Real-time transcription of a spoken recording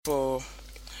For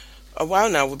a while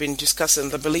now, we've been discussing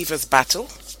the believer's battle,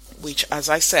 which, as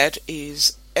I said,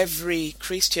 is every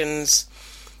Christian's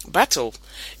battle.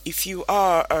 If you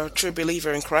are a true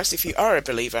believer in Christ, if you are a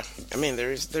believer,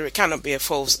 there cannot be a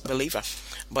false believer,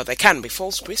 but there can be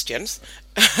false Christians.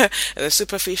 They're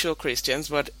superficial Christians,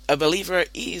 but a believer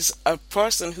is a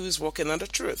person who's walking under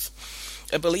truth.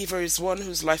 A believer is one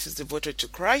whose life is devoted to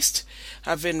Christ,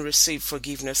 having received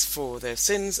forgiveness for their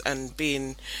sins and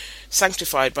being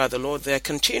sanctified by the Lord. They're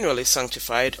continually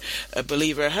sanctified. A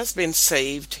believer has been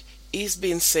saved, is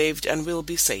being saved, and will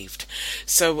be saved.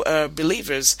 So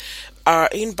believers are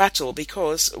in battle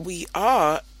because we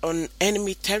are on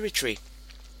enemy territory.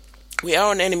 We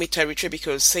are on enemy territory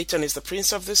because Satan is the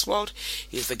prince of this world.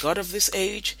 He is the god of this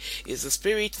age. He is the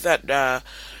spirit that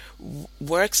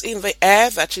works in the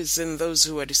air, that is in those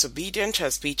who are disobedient,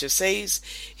 as Peter says.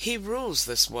 He rules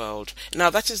this world. Now,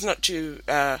 that is not to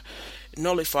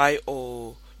nullify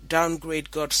or downgrade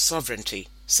God's sovereignty.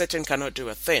 Satan cannot do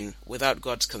a thing without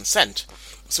God's consent.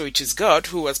 So it is God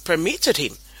who has permitted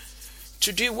him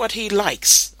to do what he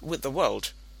likes with the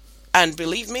world. And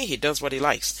believe me, he does what he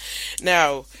likes.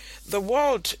 Now, the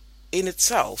world in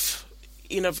itself,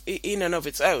 in and of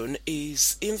its own,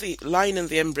 is lying in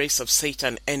the embrace of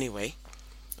Satan anyway.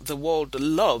 The world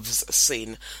loves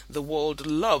sin. The world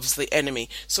loves the enemy.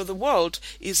 So the world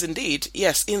is indeed,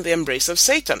 yes, in the embrace of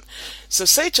Satan. So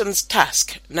Satan's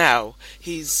task now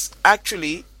is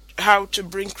actually how to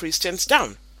bring Christians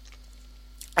down.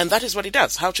 And that is what he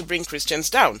does, how to bring Christians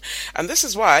down. And this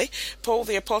is why Paul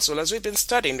the Apostle, as we've been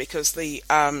studying, because the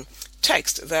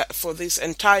text that for this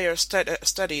entire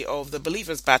study of the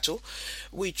believer's battle,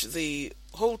 which the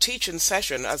whole teaching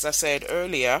session, as I said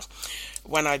earlier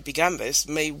when I began this,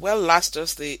 may well last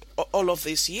us all of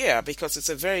this year, because it's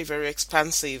a very, very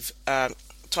expansive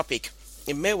topic.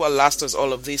 It may well last us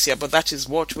all of this year, but that is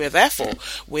what we're there for.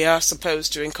 We are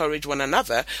supposed to encourage one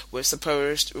another. We're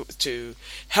supposed to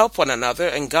help one another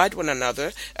and guide one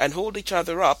another and hold each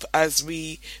other up as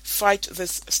we fight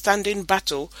this standing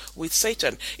battle with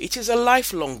Satan. It is a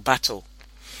lifelong battle.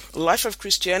 The life of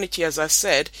Christianity, as I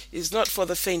said, is not for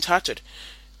the faint-hearted.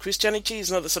 Christianity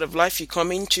is not the sort of life you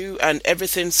come into and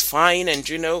everything's fine, and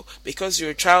because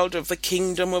you're a child of the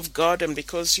kingdom of God and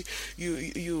because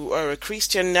you are a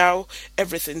Christian now,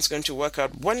 everything's going to work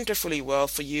out wonderfully well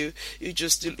for you. You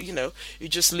just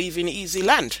live in easy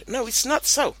land. No, it's not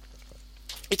so.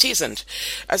 It isn't.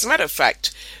 As a matter of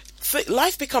fact,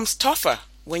 life becomes tougher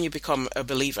when you become a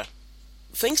believer.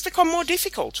 Things become more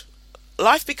difficult.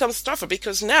 Life becomes tougher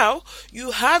because now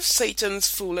you have Satan's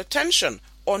full attention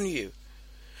on you.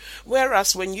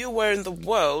 Whereas when you were in the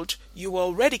world, you were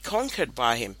already conquered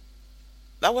by him.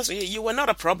 You were not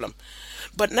a problem.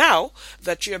 But now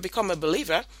that you have become a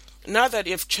believer, now that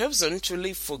you've chosen to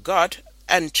live for God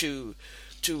and to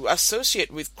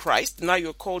associate with Christ, now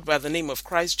you're called by the name of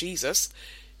Christ Jesus,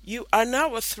 you are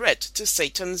now a threat to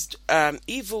Satan's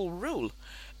evil rule.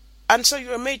 And so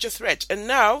you're a major threat. And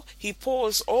now he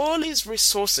pours all his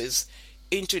resources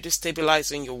into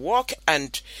destabilizing your walk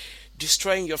and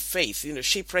destroying your faith,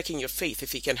 shipwrecking your faith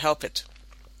if he can help it.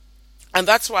 And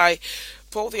that's why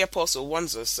Paul the Apostle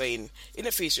warns us, saying in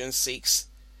Ephesians 6,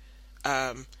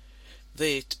 the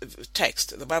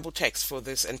Bible text for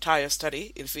this entire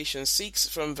study, Ephesians 6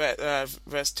 from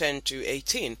verse 10 to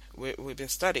 18, we've been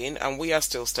studying, and we are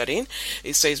still studying.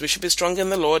 It says we should be strong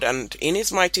in the Lord, and in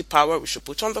his mighty power we should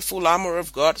put on the full armor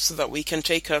of God so that we can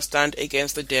take our stand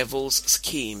against the devil's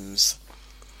schemes.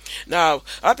 Now,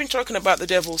 I've been talking about the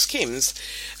devil's schemes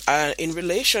in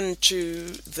relation to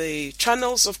the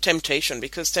channels of temptation,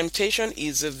 because temptation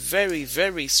is a very,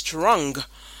 very strong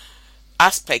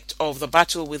aspect of the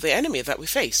battle with the enemy that we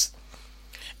face.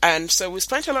 And so we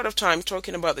spent a lot of time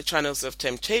talking about the channels of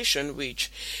temptation,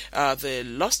 which are the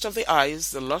lust of the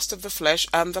eyes, the lust of the flesh,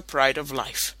 and the pride of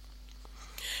life.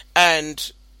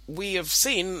 And we have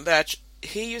seen that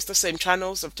he used the same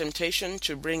channels of temptation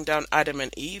to bring down Adam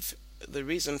and Eve. The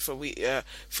reason for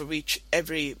which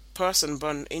every person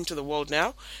born into the world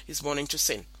now is born into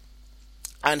sin.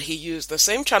 And he used the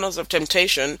same channels of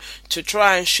temptation to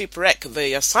try and shipwreck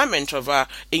the assignment of our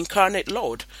incarnate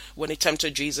Lord when he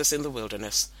tempted Jesus in the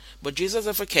wilderness. But Jesus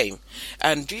overcame,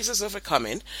 and Jesus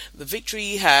overcoming, the victory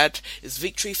he had is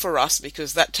victory for us,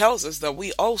 because that tells us that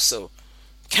we also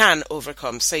can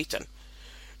overcome Satan.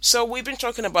 So we've been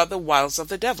talking about the wiles of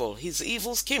the devil, his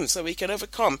evil schemes, so we can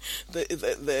overcome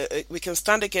we can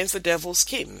stand against the devil's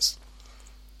schemes.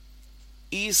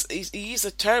 He's a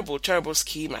terrible, terrible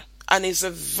schemer, and he's a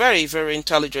very, very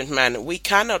intelligent man. We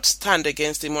cannot stand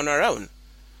against him on our own.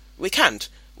 We can't.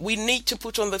 We need to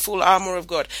put on the full armor of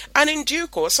God. And in due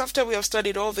course, after we have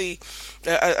studied all the,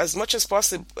 as much as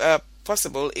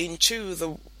possible into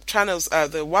the channels,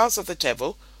 the wiles of the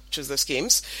devil, which is the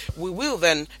schemes, we will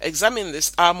then examine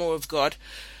this armor of God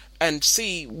and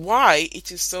see why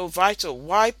it is so vital,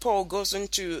 why Paul goes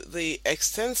into the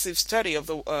extensive study of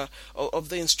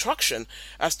the instruction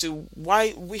as to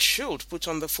why we should put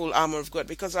on the full armor of God,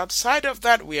 because outside of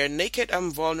that we are naked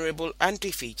and vulnerable and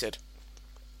defeated.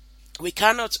 We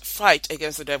cannot fight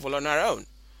against the devil on our own.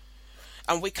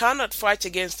 And we cannot fight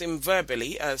against him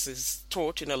verbally, as is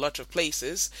taught in a lot of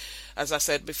places. As I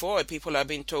said before, people are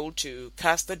being told to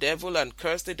cast the devil and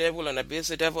curse the devil and abuse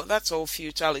the devil. That's all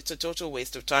futile. It's a total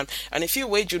waste of time. And if you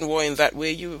wage war in that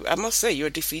way, I must say, you're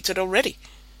defeated already.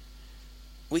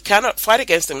 We cannot fight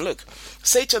against him. Look,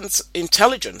 Satan's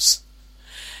intelligence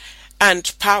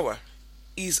and power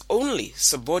is only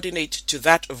subordinate to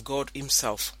that of God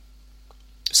himself.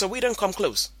 So we don't come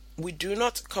close. We do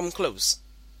not come close.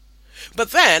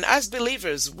 But then, as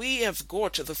believers, we have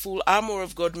got the full armor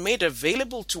of God made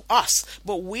available to us,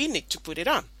 but we need to put it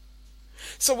on.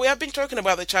 So we have been talking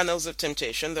about the channels of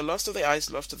temptation, the lust of the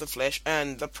eyes, lust of the flesh,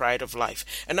 and the pride of life.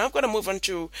 And now I'm going to move on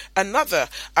to another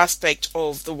aspect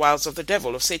of the wiles of the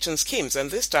devil, of Satan's schemes, and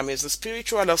this time is the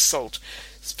spiritual assault.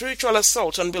 Spiritual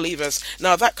assault on believers.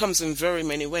 Now that comes in very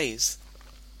many ways.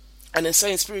 And in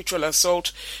saying spiritual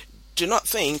assault, do not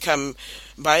think I'm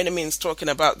by any means talking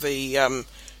about the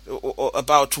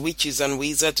about witches and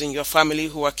wizards in your family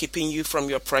who are keeping you from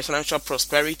your financial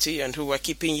prosperity, and who are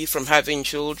keeping you from having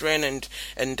children, and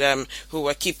who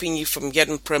are keeping you from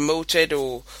getting promoted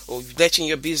or letting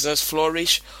your business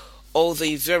flourish. All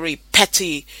the very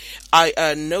petty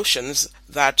notions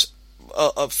that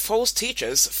false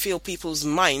teachers fill people's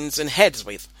minds and heads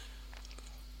with.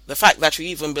 The fact that you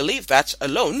even believe that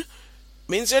alone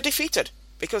means you're defeated.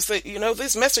 Because,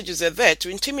 these messages are there to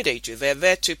intimidate you. They're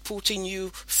there to put in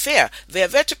you fear. They're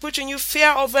there to put in you fear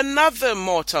of another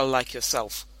mortal like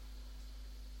yourself.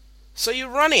 So you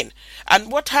run in.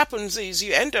 And what happens is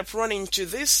you end up running to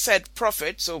this said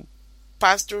prophets or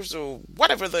pastors or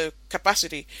whatever the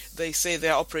capacity they say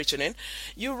they're operating in.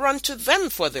 You run to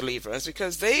them for deliverance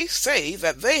because they say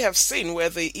that they have seen where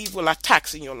the evil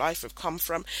attacks in your life have come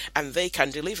from and they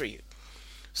can deliver you.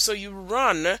 So you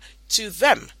run to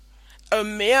them. A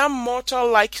mere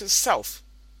mortal like yourself,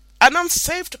 an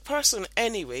unsaved person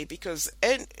anyway, because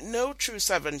no true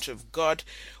servant of God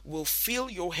will fill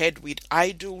your head with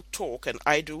idle talk and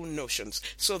idle notions.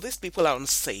 So these people are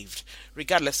unsaved,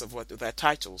 regardless of what their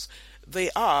titles. They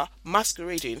are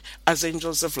masquerading as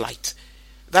angels of light.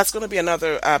 That's going to be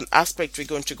another aspect we're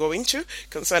going to go into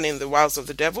concerning the wiles of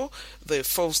the devil, the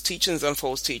false teachings and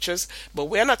false teachers. But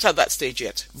we're not at that stage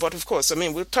yet. But of course,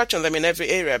 we'll touch on them in every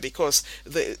area because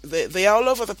they are all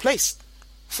over the place,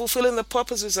 fulfilling the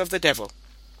purposes of the devil.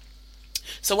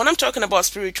 So when I'm talking about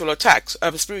spiritual attacks,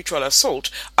 spiritual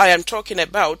assault, I am talking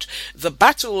about the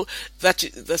battle that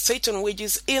the Satan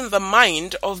wages in the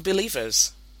mind of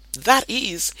believers. That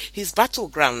is his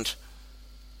battleground,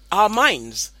 our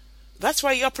minds. That's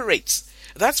why he operates.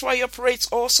 That's why he operates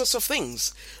all sorts of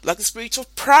things, like the spirit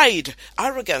of pride,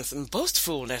 arrogance, and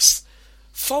boastfulness,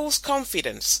 false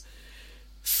confidence,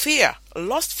 fear,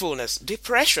 lustfulness,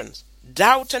 depression,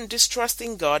 doubt and distrust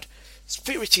in God,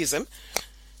 spiritism,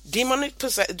 demon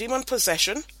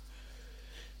possession,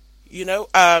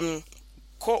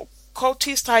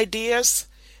 cultist ideas,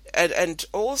 and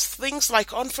all things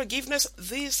like unforgiveness.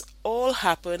 These all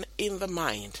happen in the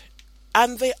mind.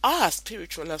 And they are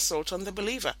spiritual assault on the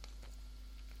believer.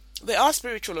 They are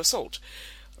spiritual assault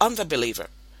on the believer.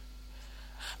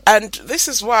 And this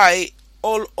is why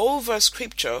all over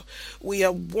Scripture we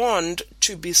are warned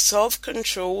to be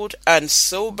self-controlled and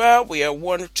sober. We are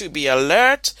warned to be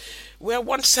alert. We are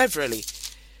warned severally.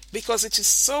 Because it is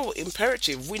so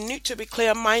imperative. We need to be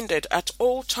clear-minded at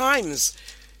all times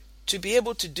to be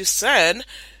able to discern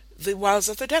the wiles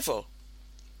of the devil.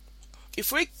 If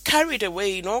we're carried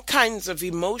away in all kinds of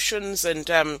emotions and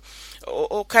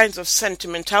all kinds of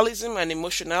sentimentalism and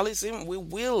emotionalism, we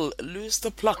will lose the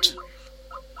plot.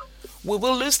 We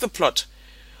will lose the plot.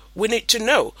 We need to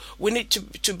know. We need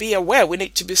to be aware. We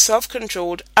need to be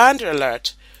self-controlled and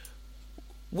alert.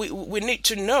 We need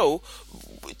to know,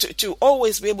 to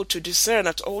always be able to discern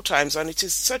at all times. And it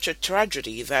is such a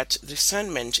tragedy that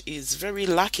discernment is very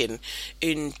lacking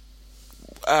in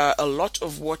a lot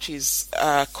of what is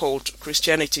called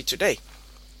Christianity today.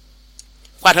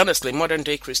 Quite honestly, modern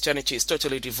day Christianity is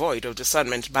totally devoid of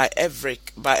discernment by every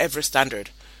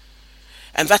standard.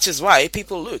 And that is why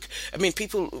people look.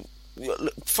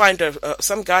 find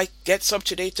some guy gets up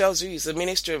today, tells you he's a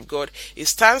minister of God. He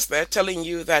stands there telling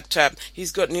you that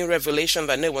he's got new revelation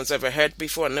that no one's ever heard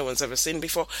before and no one's ever seen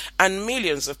before, and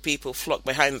millions of people flock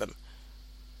behind them,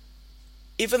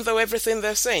 even though everything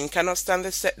they're saying cannot stand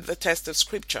the test of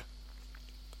Scripture.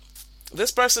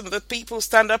 This person, the people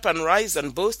stand up and rise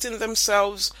and boast in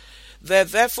themselves.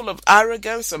 They're full of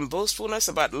arrogance and boastfulness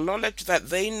about knowledge that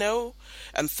they know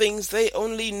and things they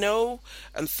only know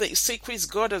and secrets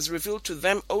God has revealed to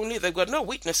them only. They've got no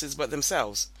witnesses but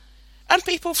themselves. And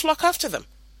people flock after them.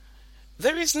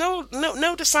 There is no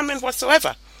discernment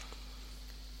whatsoever.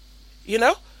 You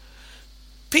know?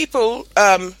 People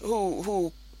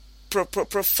who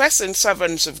professing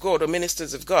servants of God or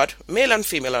ministers of God, male and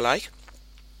female alike,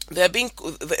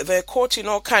 they're caught in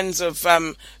all kinds of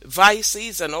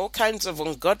vices and all kinds of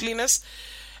ungodliness,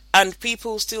 and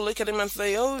people still look at him and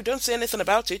say, "Oh, don't say anything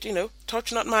about it.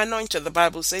 Touch not my anointed." The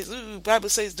Bible says, Bible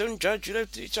says, "Don't judge.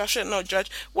 You shall not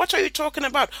judge." What are you talking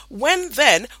about? When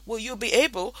then will you be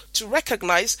able to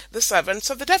recognize the servants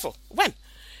of the devil? When?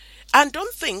 And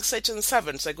don't think Satan's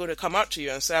servants are going to come out to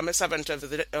you and say, "I'm a servant of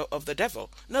the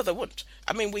devil." No, they won't.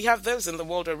 I mean, we have those in the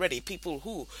world already. People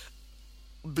who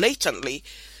blatantly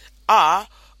are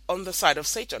on the side of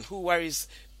Satan, who are his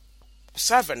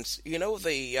servants,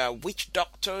 the witch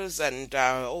doctors and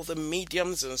all the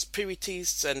mediums and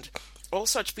spiritists and all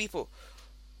such people.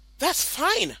 That's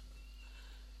fine.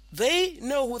 They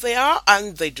know who they are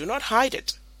and they do not hide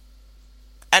it.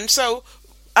 And so,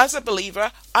 as a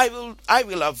believer, I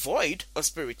will avoid a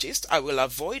spiritist. I will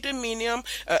avoid a medium.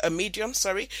 I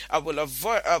will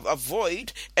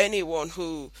avoid anyone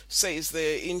who says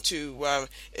they're into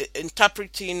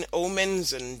interpreting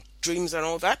omens and dreams and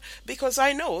all that, because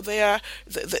I know they are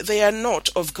not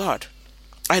of God.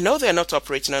 I know they are not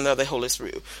operating under the Holy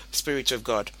Spirit of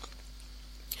God.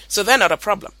 So they're not a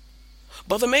problem.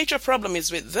 But the major problem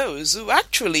is with those who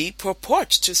actually purport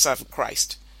to serve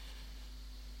Christ,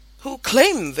 who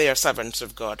claim they are servants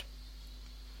of God,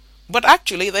 but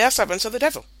actually they are servants of the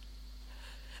devil.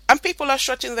 And people are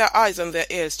shutting their eyes and their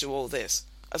ears to all this.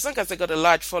 As long as they got a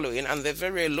large following and they're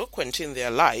very eloquent in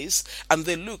their lies and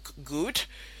they look good,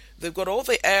 they've got all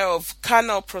the air of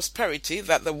carnal prosperity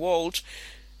that the world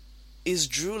is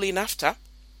drooling after.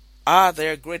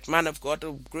 They're a great man of God,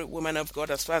 a great woman of God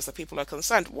as far as the people are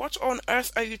concerned. What on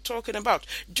earth are you talking about?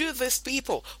 Do these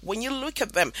people, when you look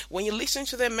at them, when you listen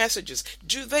to their messages,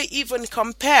 do they even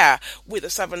compare with the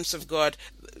servants of God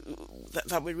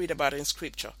that we read about in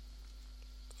Scripture?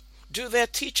 Do their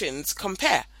teachings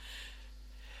compare?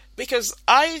 Because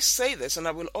I say this, and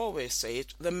I will always say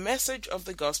it, the message of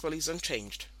the gospel is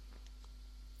unchanged.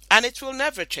 And it will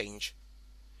never change.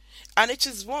 And it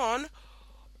is one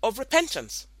of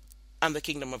repentance and the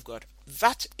kingdom of God.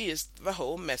 That is the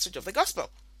whole message of the gospel.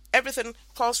 Everything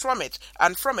calls from it,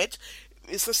 and from it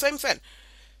is the same thing.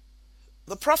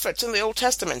 The prophets in the Old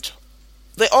Testament,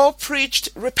 they all preached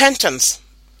repentance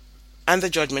and the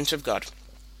judgment of God.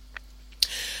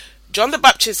 John the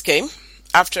Baptist came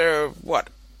after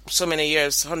so many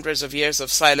years, hundreds of years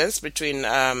of silence between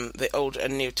the Old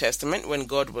and New Testament, when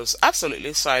God was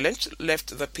absolutely silent,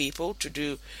 left the people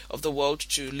of the world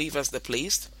to live as they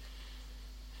pleased.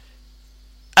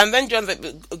 And then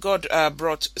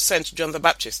God sent John the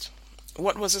Baptist.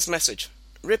 What was his message?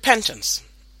 Repentance.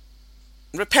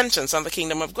 Repentance and the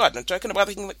kingdom of God. And talking about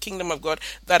the kingdom of God,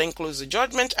 that includes the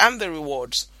judgment and the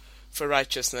rewards for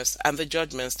righteousness, and the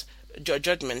judgment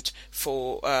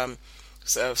for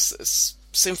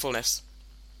sinfulness.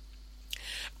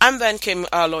 And then came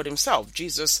our Lord himself,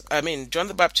 John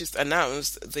the Baptist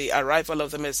announced the arrival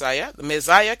of the Messiah. The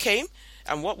Messiah came,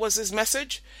 and what was his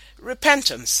message?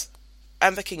 Repentance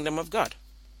and the kingdom of God.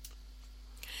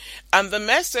 And the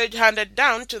message handed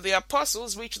down to the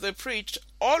apostles, which they preached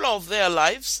all of their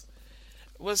lives,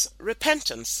 was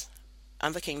repentance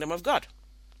and the kingdom of God.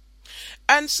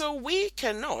 And so we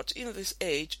cannot, in this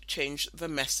age, change the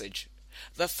message.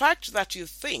 The fact that you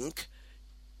think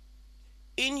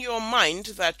in your mind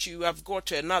that you have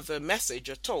got another message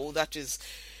at all that is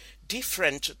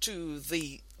different to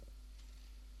the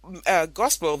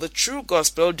gospel, the true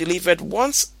gospel delivered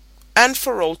once and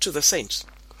for all to the saints.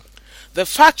 The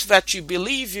fact that you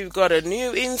believe you've got a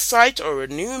new insight or a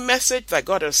new message that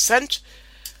God has sent,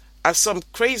 as some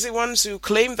crazy ones who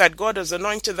claim that God has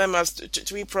anointed them as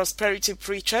to be prosperity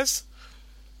preachers,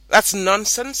 that's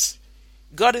nonsense.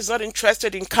 God is not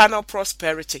interested in carnal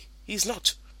prosperity. He's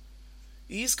not.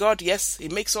 He is God, yes. He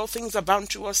makes all things abound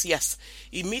to us, yes.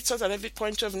 He meets us at every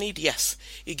point of need, yes.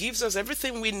 He gives us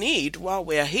everything we need while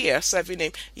we're here serving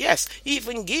him, yes. He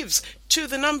even gives to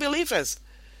the non-believers.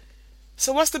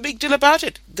 So what's the big deal about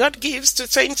it? God gives to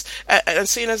saints and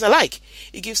sinners alike.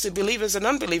 He gives to believers and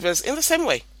unbelievers in the same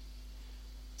way.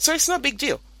 So it's not a big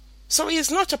deal. So he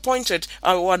is not appointed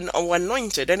or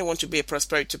anointed anyone to be a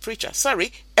prosperity preacher.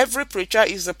 Sorry, every preacher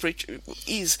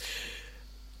is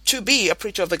to be a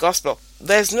preacher of the gospel.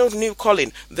 There's no new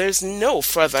calling. There's no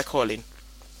further calling.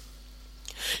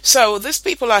 So these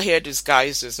people are here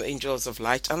disguised as angels of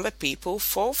light, and the people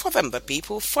fall for them. The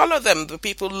people follow them. The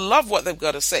people love what they've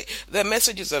got to say. Their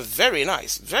messages are very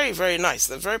nice, very, very nice.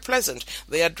 They're very pleasant.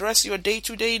 They address your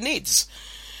day-to-day needs,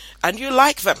 and you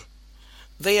like them.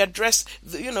 They address,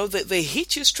 they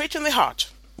hit you straight in the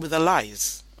heart with their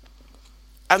lies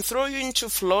and throw you into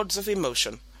floods of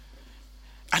emotion.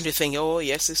 And you think, oh,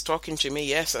 yes, he's talking to me,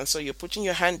 yes. And so you're putting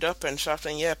your hand up and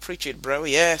shouting, yeah, preach it, bro.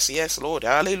 Yes, yes, Lord.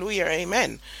 Hallelujah,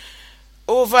 amen.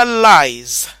 Over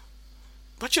lies.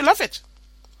 But you love it.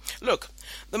 Look,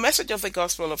 the message of the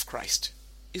gospel of Christ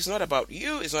is not about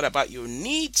you. It's not about your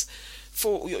needs,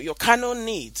 for your carnal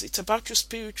needs. It's about your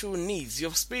spiritual needs,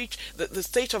 your the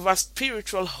state of our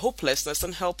spiritual hopelessness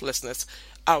and helplessness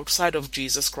outside of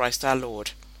Jesus Christ our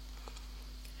Lord.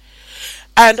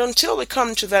 And until we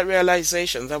come to that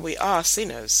realization that we are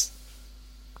sinners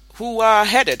who are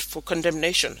headed for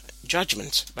condemnation,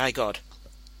 judgment by God,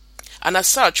 and as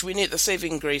such we need the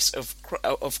saving grace of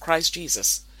Christ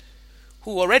Jesus,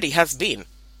 who already has been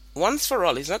once for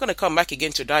all. He's not going to come back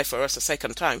again to die for us a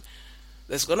second time.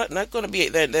 There's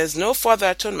no further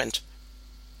atonement.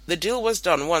 The deal was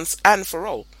done once and for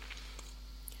all.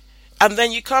 And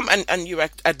then you come and you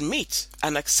admit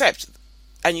and accept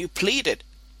and you pleaded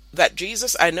that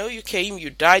Jesus, I know you came, you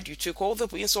died, you took all the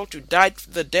insult, you died,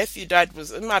 the death you died was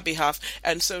in my behalf,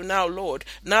 and so now, Lord,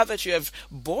 now that you have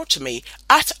bought me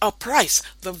at a price,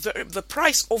 the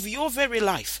price of your very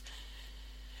life,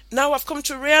 now I've come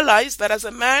to realize that as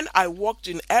a man, I walked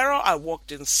in error, I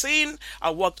walked in sin, I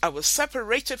was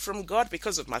separated from God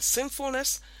because of my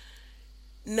sinfulness.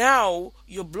 Now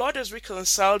your blood has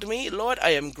reconciled me. Lord,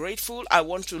 I am grateful. I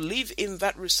want to live in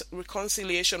that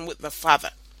reconciliation with the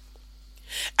Father.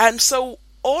 And so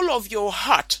all of your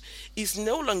heart is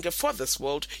no longer for this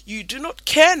world. You do not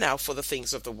care now for the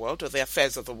things of the world or the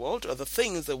affairs of the world or the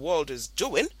things the world is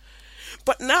doing.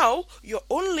 But now your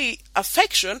only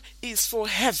affection is for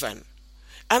heaven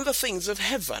and the things of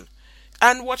heaven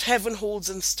and what heaven holds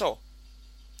in store.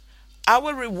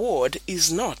 Our reward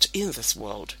is not in this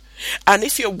world. And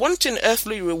if you're wanting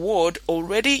earthly reward,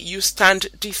 already you stand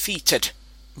defeated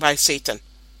by Satan,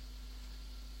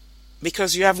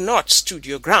 because you have not stood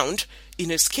your ground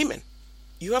in his scheming.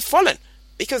 You have fallen,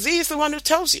 because he is the one who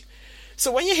tells you.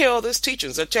 So when you hear all these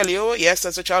teachings that tell you, oh yes,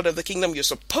 as a child of the kingdom, you're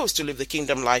supposed to live the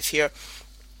kingdom life here,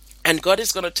 and God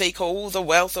is going to take all the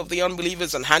wealth of the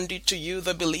unbelievers and hand it to you,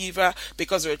 the believer,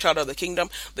 because you're a child of the kingdom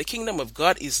of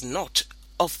God is not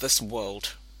of this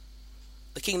world.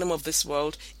 The kingdom of this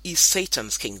world is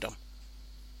Satan's kingdom.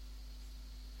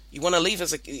 You want to live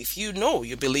if you know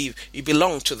you believe you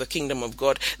belong to the kingdom of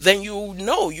God, then you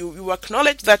know, you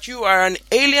acknowledge that you are an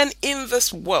alien in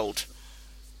this world.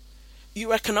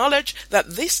 You acknowledge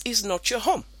that this is not your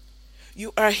home.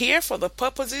 You are here for the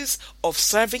purposes of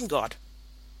serving God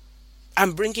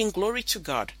and bringing glory to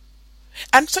God.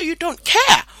 And so you don't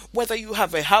care whether you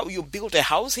have you build a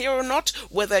house here or not,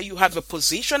 whether you have a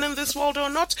position in this world or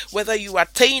not, whether you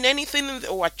attain anything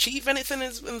or achieve anything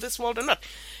in this world or not.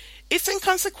 It's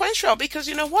inconsequential, because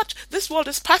you know what? This world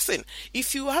is passing.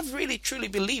 If you have really truly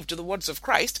believed the words of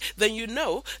Christ, then you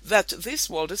know that this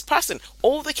world is passing.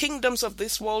 All the kingdoms of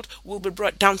this world will be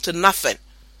brought down to nothing.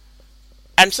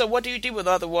 And so what do you do with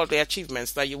all the worldly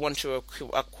achievements that you want to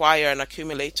acquire and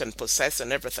accumulate and possess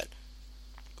and everything?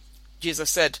 Jesus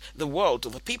said the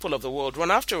people of the world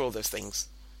run after all those things.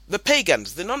 The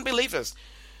pagans, the non-believers,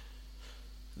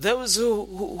 those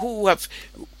who have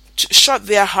shut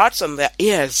their hearts and their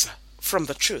ears from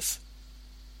the truth,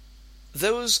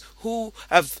 those who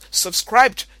have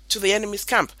subscribed to the enemy's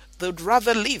camp, they would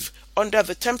rather live under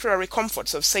the temporary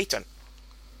comforts of Satan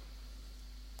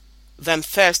than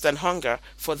thirst and hunger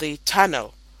for the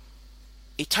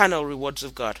eternal rewards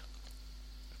of God.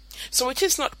 So it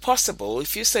is not possible,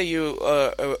 if you say you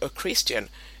are a Christian,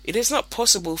 it is not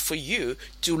possible for you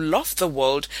to love the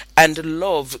world and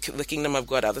love the kingdom of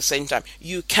God at the same time.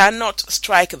 You cannot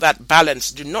strike that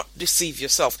balance. Do not deceive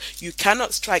yourself. You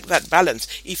cannot strike that balance.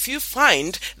 If you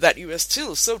find that you are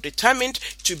still so determined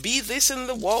to be this in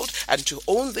the world and to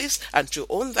own this and to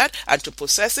own that and to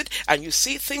possess it, and you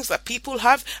see things that people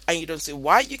have and you don't see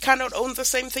why you cannot own the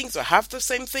same things or have the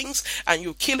same things, and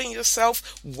you're killing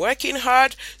yourself, working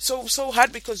hard, so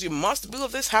hard because you must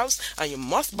build this house and you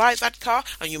must buy that car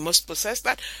and you must possess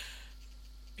that,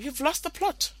 you've lost the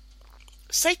plot.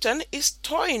 Satan is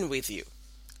toying with you.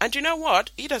 And you know what?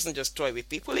 He doesn't just toy with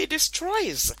people, he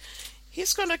destroys.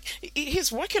 He's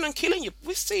working on killing you.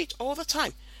 We see it all the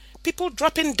time. People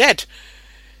dropping dead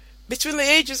between the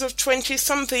ages of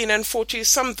 20-something and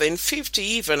 40-something, 50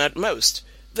 even at most.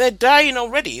 They're dying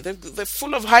already. They're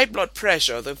full of high blood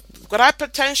pressure. They've got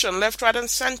hypertension left, right, and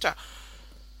center.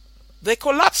 They're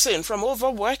collapsing from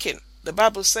overworking. The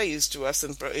Bible says to us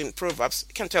in Proverbs,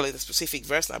 I can't tell you the specific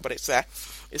verse now, but it's there.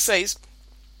 It says,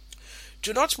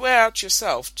 do not wear out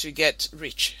yourself to get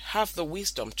rich. Have the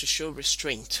wisdom to show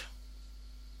restraint.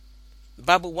 The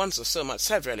Bible warns us so much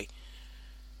severally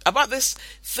about this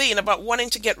thing about wanting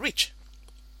to get rich.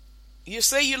 You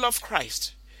say you love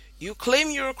Christ. You claim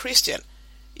you're a Christian.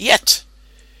 Yet,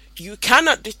 you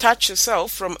cannot detach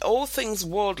yourself from all things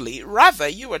worldly. Rather,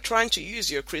 you are trying to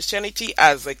use your Christianity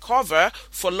as a cover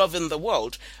for loving the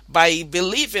world by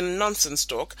believing nonsense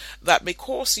talk that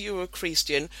because you're a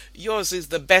Christian, yours is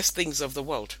the best things of the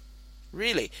world.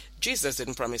 Really, Jesus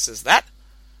didn't promise us that.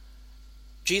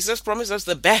 Jesus promised us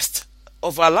the best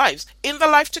of our lives in the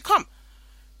life to come.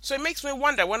 So it makes me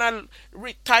wonder when I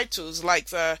read titles like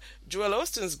the Joel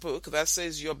Osteen's book that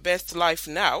says your best life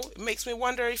now, it makes me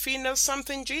wonder if he knows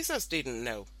something Jesus didn't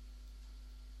know.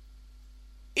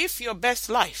 If your best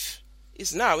life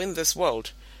is now in this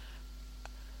world,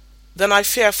 then I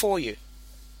fear for you.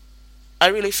 I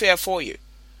really fear for you.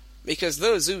 Because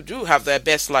those who do have their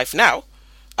best life now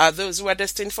are those who are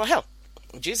destined for hell.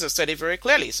 Jesus said it very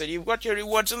clearly. He said, you've got your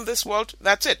rewards in this world,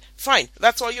 that's it. Fine,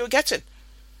 that's all you're getting.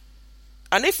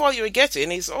 And if all you're getting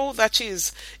is all that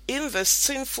is in the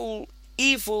sinful,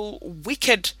 evil,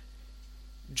 wicked,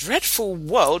 dreadful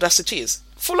world as it is,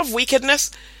 full of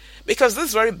wickedness, because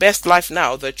this very best life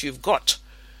now that you've got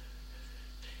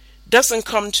doesn't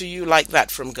come to you like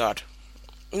that from God.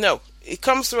 No, it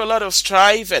comes through a lot of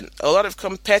striving, a lot of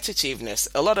competitiveness,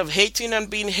 a lot of hating and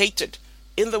being hated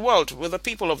in the world with the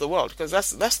people of the world, because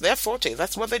that's their forte.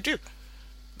 That's what they do.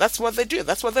 That's what they do.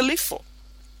 That's what they live for.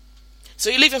 So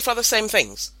you're living for the same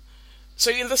things. So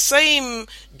you're in the same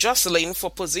jostling for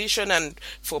position and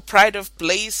for pride of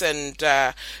place and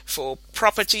for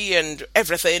property and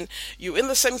everything. You're in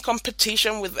the same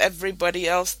competition with everybody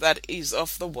else that is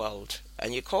of the world.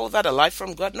 And you call that a life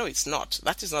from God? No, it's not.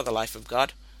 That is not the life of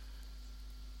God.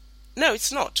 No,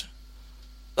 it's not.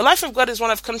 The life of God is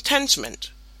one of contentment.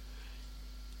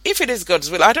 If it is God's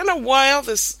will, I don't know why all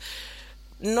this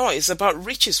noise about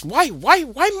riches. Why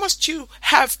must you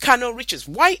have carnal riches?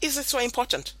 Why is it so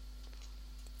important?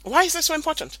 Why is it so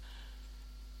important?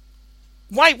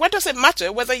 Why? What does it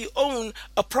matter whether you own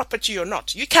a property or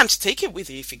not? You can't take it with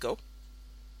you if you go.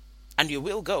 And you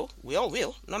will go. We all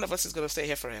will. None of us is going to stay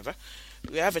here forever.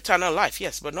 We have eternal life,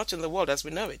 yes, but not in the world as we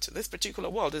know it. This particular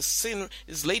world is sin,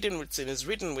 is laden with sin, is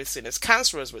ridden with sin, is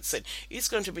cancerous with sin. It's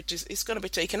going to be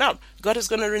taken out. God is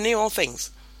going to renew all things.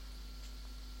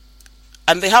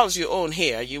 And the house you own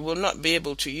here, you will not be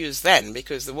able to use then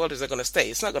because the world is not going to stay.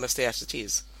 It's not going to stay as it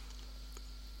is.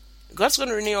 God's going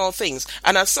to renew all things.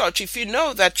 And as such, if you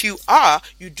know that you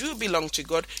do belong to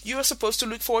God, you are supposed to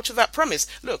look forward to that promise.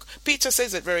 Look, Peter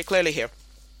says it very clearly here.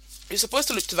 You're supposed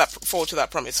to look forward to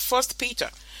that promise. 1 Peter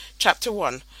chapter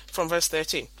 1 from verse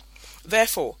 13.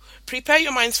 Therefore, prepare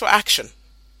your minds for action.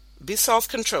 Be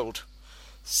self-controlled.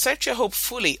 Set your hope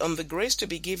fully on the grace to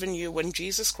be given you when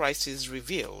Jesus Christ is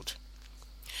revealed.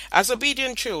 As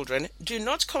obedient children, do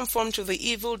not conform to the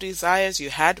evil desires you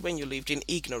had when you lived in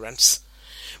ignorance.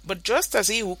 But just as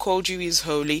he who called you is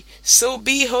holy, so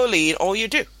be holy in all you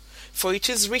do. For it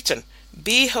is written,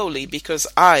 be holy because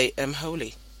I am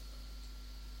holy.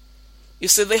 You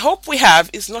see, the hope we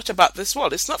have is not about this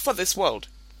world. It's not for this world.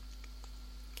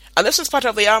 And this is part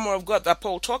of the armor of God that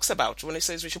Paul talks about when he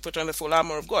says we should put on the full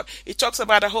armor of God. He talks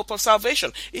about a hope of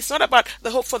salvation. It's not about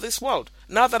the hope for this world.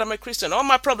 Now that I'm a Christian, all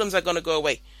my problems are going to go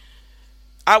away.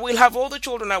 I will have all the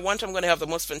children I want. I'm going to have the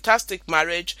most fantastic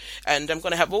marriage, and I'm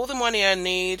going to have all the money I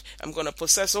need. I'm going to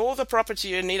possess all the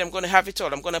property I need. I'm going to have it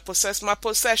all. I'm going to possess my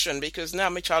possession because now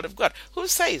I'm a child of God. Who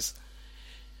says?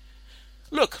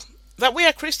 Look, that we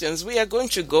are Christians, we are going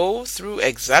to go through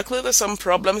exactly the same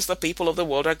problems the people of the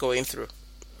world are going through.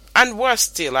 And worse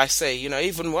still, I say,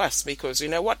 even worse, because you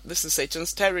know what? This is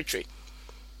Satan's territory.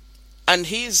 And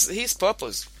his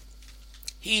purpose,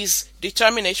 his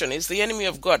determination is the enemy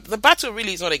of God. The battle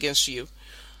really is not against you.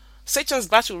 Satan's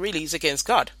battle really is against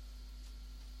God.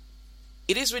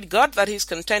 It is with God that he's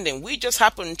contending. We just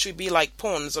happen to be like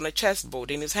pawns on a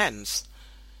chessboard in his hands.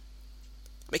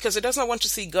 Because he does not want to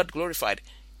see God glorified.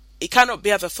 He cannot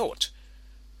bear the thought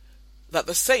that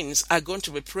the saints are going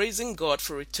to be praising God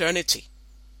for eternity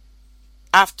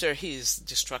after his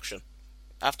destruction,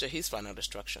 after his final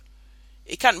destruction.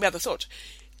 It can't bear the thought.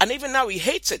 And even now he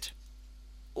hates it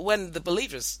when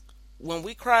when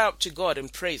we cry out to God in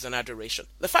praise and adoration.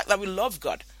 The fact that we love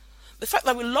God, the fact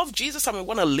that we love Jesus and we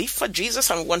want to live for Jesus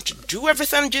and we want to do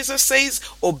everything Jesus says,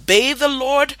 obey the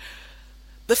Lord.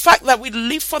 The fact that we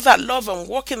live for that love and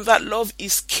walk in that love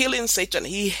is killing Satan.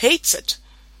 He hates it.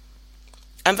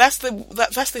 And that's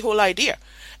the whole idea.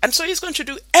 And so he's going to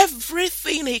do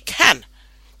everything he can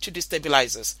to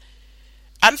destabilize us.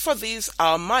 And for these,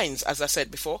 our minds, as I said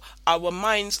before, our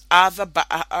minds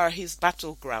are his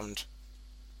battleground.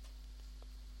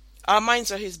 Our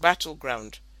minds are his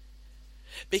battleground.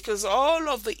 Because all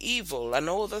of the evil and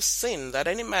all the sin that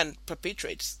any man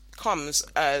perpetrates comes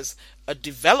as a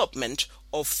development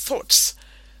of thoughts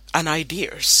and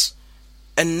ideas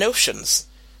and notions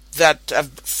that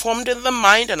have formed in the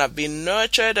mind and have been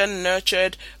nurtured and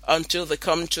nurtured until they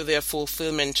come to their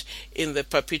fulfillment in the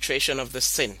perpetration of the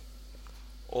sin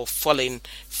or falling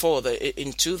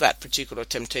into that particular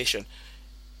temptation.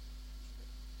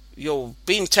 Your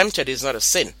being tempted is not a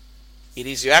sin. It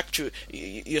is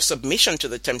your submission to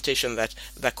the temptation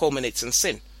that culminates in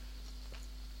sin.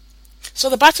 So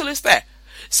the battle is there.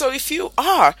 So if you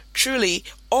are truly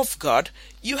of God,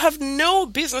 you have no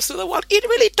business to the world. It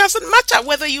really doesn't matter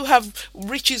whether you have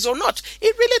riches or not.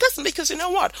 It really doesn't, because you know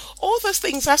what? All those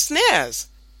things are snares.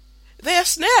 They are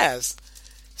snares.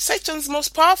 Satan's most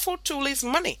powerful tool is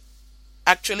money,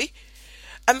 actually.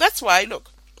 And that's why,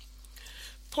 look,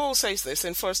 Paul says this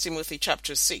in 1 Timothy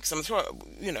chapter 6. I'm sure,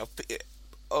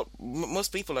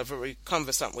 most people are very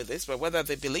conversant with this, but whether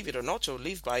they believe it or not, or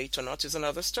live by it or not, is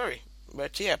another story.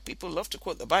 But yeah, people love to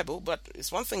quote the Bible, but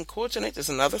it's one thing quoting it, it's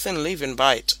another thing living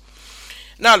by it.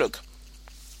 Now look,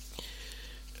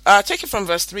 take it from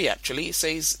verse 3 actually. It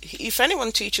says, if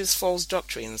anyone teaches false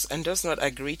doctrines and does not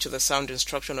agree to the sound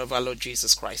instruction of our Lord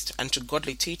Jesus Christ and to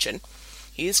godly teaching,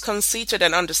 he is conceited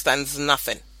and understands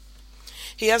nothing.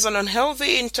 He has an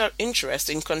unhealthy interest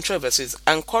in controversies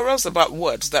and quarrels about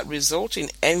words that result in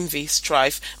envy,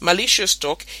 strife, malicious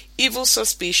talk, evil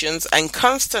suspicions, and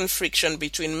constant friction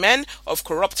between men of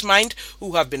corrupt mind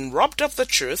who have been robbed of the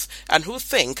truth and who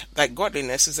think that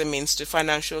godliness is a means to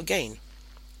financial gain.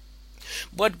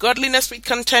 But godliness with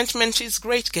contentment is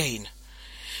great gain.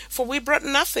 For we brought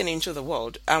nothing into the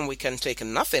world, and we can take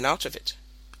nothing out of it.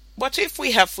 But if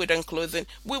we have food and clothing,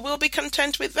 we will be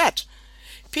content with that.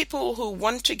 People who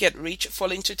want to get rich fall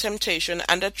into temptation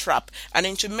and a trap, and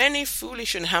into many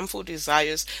foolish and harmful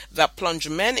desires that plunge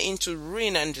men into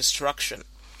ruin and destruction.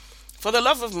 For the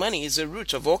love of money is the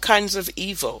root of all kinds of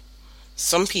evil.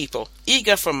 Some people,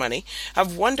 eager for money,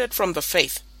 have wandered from the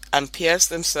faith and pierced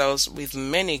themselves with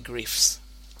many griefs.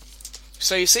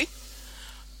 So you see,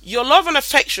 your love and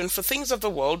affection for things of the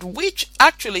world, which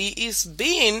actually is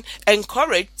being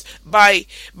encouraged by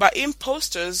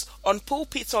imposters on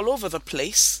pulpits all over the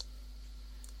place,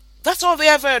 that's all they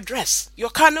ever address. Your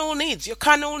carnal needs, your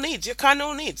carnal needs, your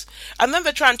carnal needs. And then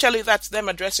they try and tell you that's them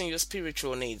addressing your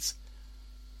spiritual needs.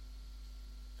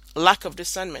 Lack of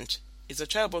discernment is a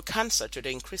terrible cancer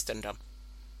today in Christendom.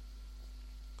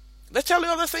 They tell you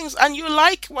other things and you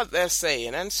like what they're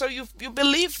saying, and so you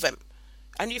believe them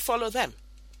and you follow them.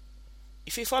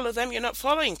 If you follow them, you're not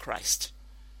following Christ.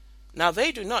 Now,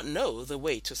 they do not know the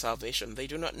way to salvation. They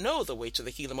do not know the way to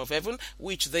the kingdom of heaven,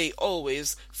 which they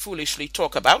always foolishly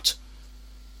talk about.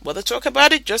 But they talk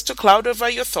about it just to cloud over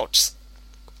your thoughts,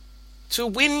 to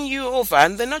win you over.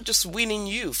 And they're not just winning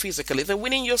you physically, they're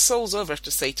winning your souls over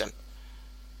to Satan.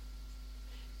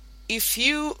 If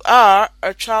you are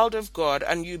a child of God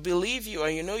and you believe you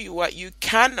and you know you are, you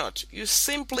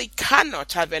simply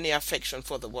cannot have any affection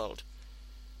for the world.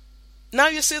 Now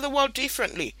you see the world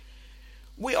differently.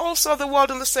 We all saw the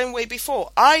world in the same way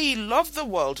before. I loved the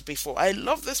world before. I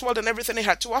loved this world and everything it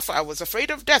had to offer. I was afraid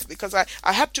of death because I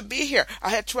had to be here.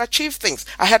 I had to achieve things.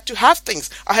 I had to have things.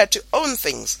 I had to own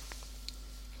things.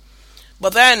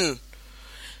 But then,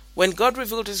 when God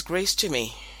revealed His grace to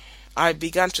me, I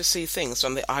began to see things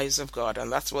from the eyes of God.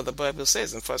 And that's what the Bible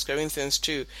says in 1 Corinthians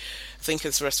 2. I think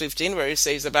it's verse 15, where it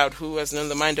says about who has known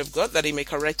the mind of God, that He may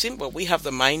correct him. But we have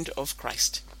the mind of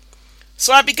Christ.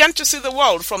 So I began to see the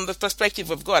world from the perspective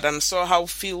of God and saw how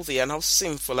filthy and how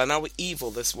sinful and how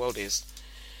evil this world is.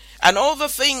 And all the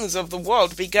things of the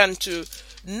world began to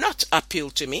not appeal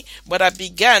to me, but I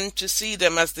began to see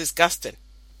them as disgusting.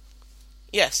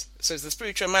 Yes, it says the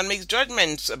spiritual man makes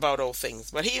judgments about all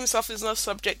things, but he himself is not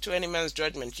subject to any man's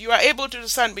judgment. You are able to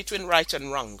discern between right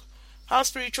and wrong. How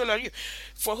spiritual are you?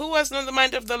 For who has known the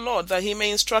mind of the Lord that He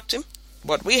may instruct him?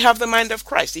 But we have the mind of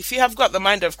Christ. If you have got the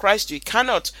mind of Christ, you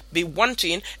cannot be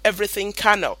wanting everything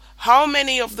carnal. How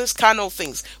many of these carnal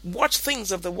things, what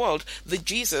things of the world did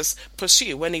Jesus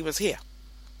pursue when He was here?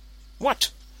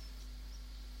 What?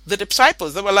 The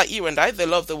disciples, they were like you and I. They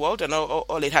loved the world and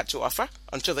all it had to offer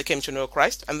until they came to know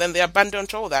Christ. And then they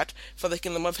abandoned all that for the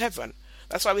kingdom of heaven.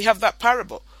 That's why we have that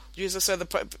parable. Jesus said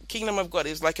the kingdom of God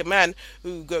is like a man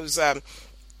who goes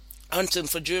hunting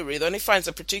for jewelry. Then he finds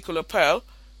a particular pearl,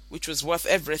 which was worth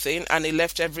everything, and he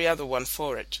left every other one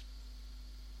for it.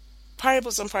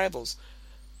 Parables and parables.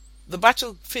 The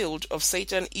battlefield of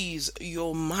Satan is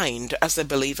your mind as a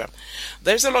believer.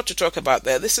 There's a lot to talk about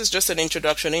there. This is just an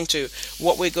introduction into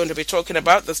what we're going to be talking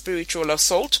about, the spiritual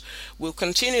assault. We'll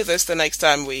continue this the next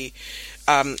time we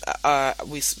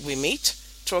meet,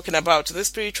 talking about the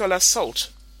spiritual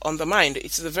assault on the mind.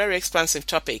 It's a very expansive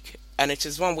topic, and it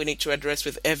is one we need to address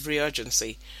with every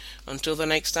urgency. Until the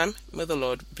next time, may the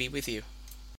Lord be with you.